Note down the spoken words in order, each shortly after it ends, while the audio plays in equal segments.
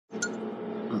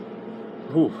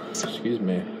Ooh, excuse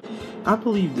me. I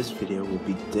believe this video will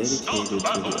be dedicated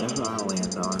to whoever I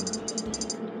land on.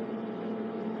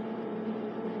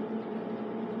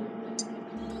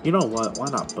 You know what? Why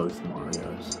not both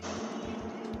Marios?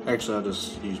 Actually, I'll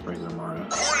just use regular Mario.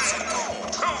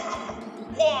 3, 2,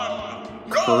 1,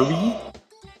 Kirby?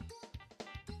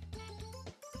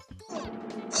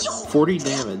 40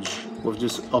 damage with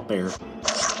just up air.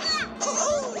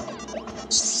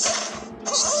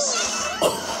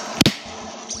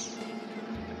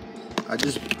 I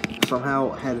just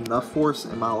somehow had enough force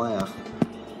in my laugh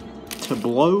to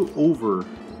blow over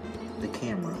the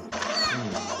camera.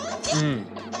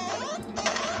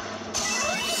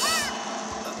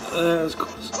 That's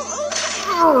close.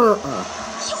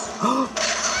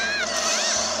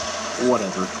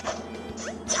 Whatever.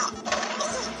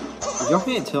 If y'all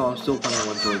can't tell, I'm still playing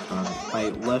one Joy-Con. My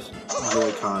left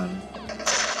Joy-Con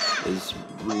is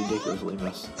ridiculously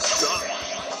messed.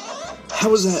 How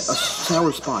was that a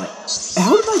sour spot?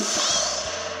 How did I...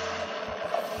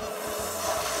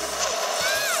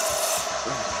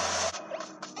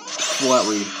 Flat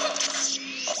read.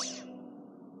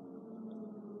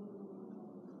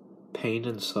 Pain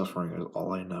and suffering is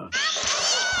all I know.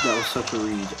 That was such a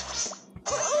read.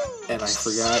 And I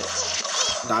forgot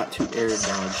not to air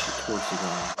dodge towards the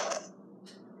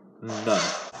ground. No.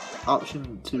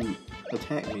 Option to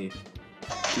attack me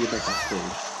to get back on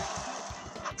stage.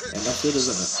 And that's it,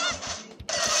 isn't it?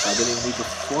 I didn't even need to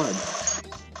flood.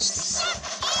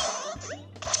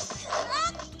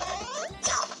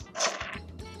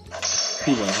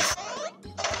 He wins.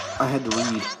 I had to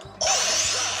read.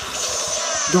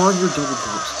 Darn your double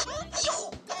jumps.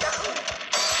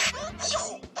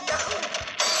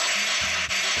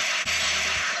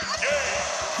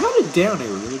 How did down air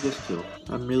really just kill?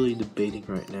 I'm really debating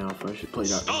right now if I should play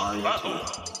Dr. Mario 2.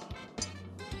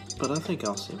 But I think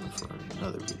I'll save it for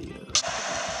another video.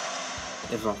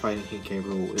 If I'm fighting King K.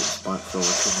 Rool, it's spot fill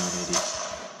with 980.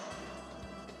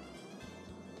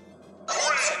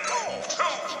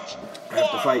 I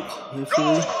have to fight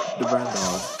Hifu the Brown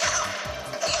Dog.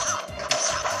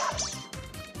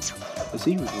 Is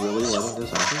he really letting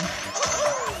this happen?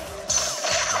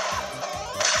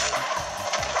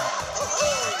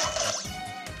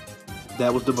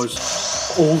 That was the most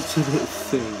ultimate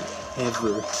thing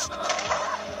ever.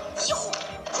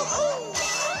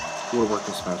 We're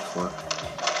working Smash 4.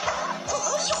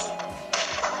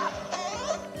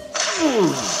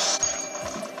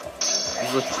 This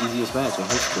is like the easiest match in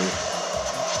history.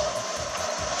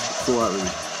 Full out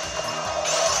read.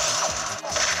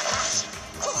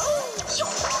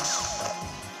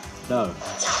 No.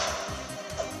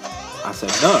 I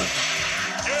said no.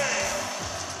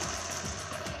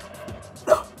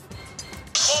 No.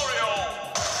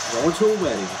 Going to a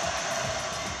wedding.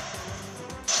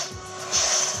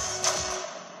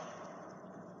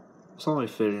 It's only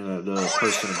fitting that the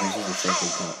person abuses the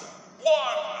Family Cup.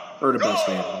 Or the best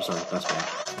man, I'm sorry, best man.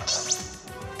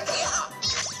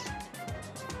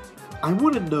 I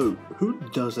want to know, who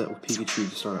does that with Pikachu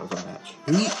to start out with a match?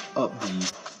 Who up B?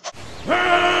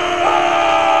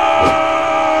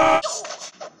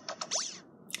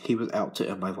 He was out to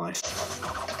end my life.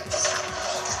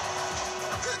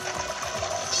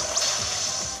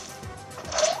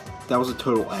 That was a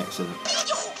total accident.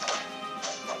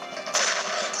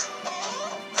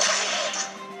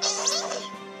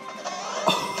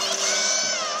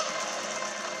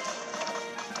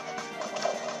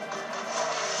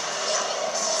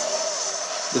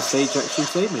 The stage actually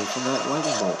saved me from that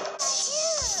lightning bolt.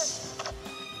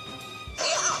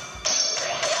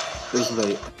 There's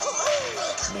the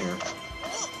there.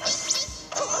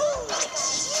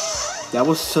 That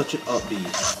was such an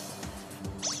upbeat.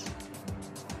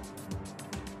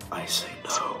 I say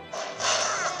no.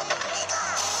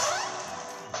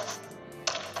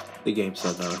 The game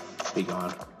said no. Be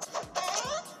gone.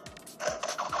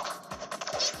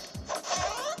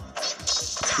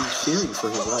 He's fearing for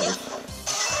his life.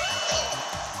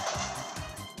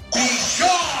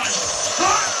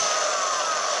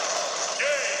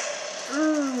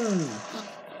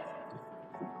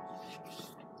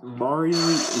 Mario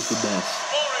is the best,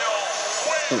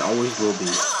 and always will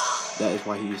be. That is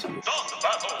why he is here.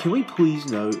 Can we please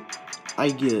note, I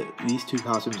get these two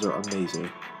costumes are amazing,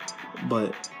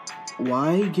 but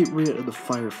why get rid of the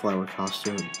Fire Flower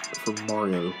costume for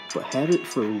Mario, but have it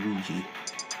for Luigi?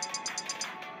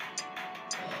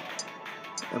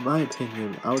 In my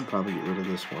opinion, I would probably get rid of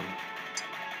this one.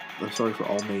 I'm sorry for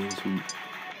all mains who use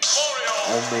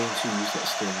that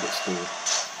skin, but still.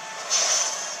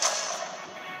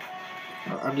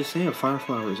 I'm just saying, Fire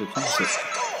Flower is a classic.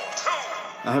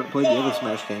 I haven't played the other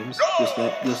Smash games, just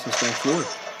and Smash 4.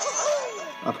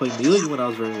 I played Melee when I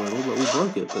was very little, but we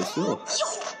broke it, but still.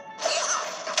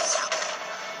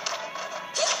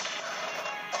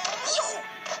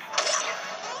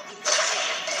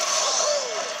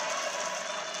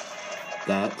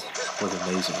 That was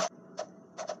amazing.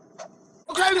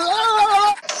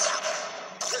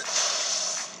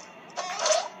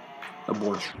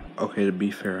 Abortion. Okay, to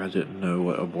be fair, I didn't know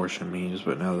what abortion means,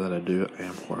 but now that I do, I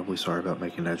am horribly sorry about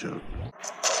making that joke.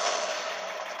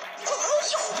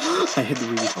 I had to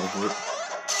read over it.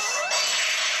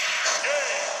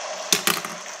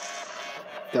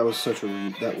 That was such a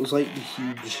read. That was like the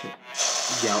huge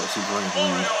Galaxy Brain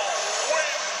read.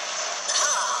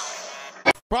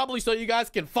 Probably so you guys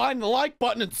can find the like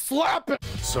button and slap it.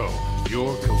 So,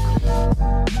 you're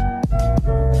Goku.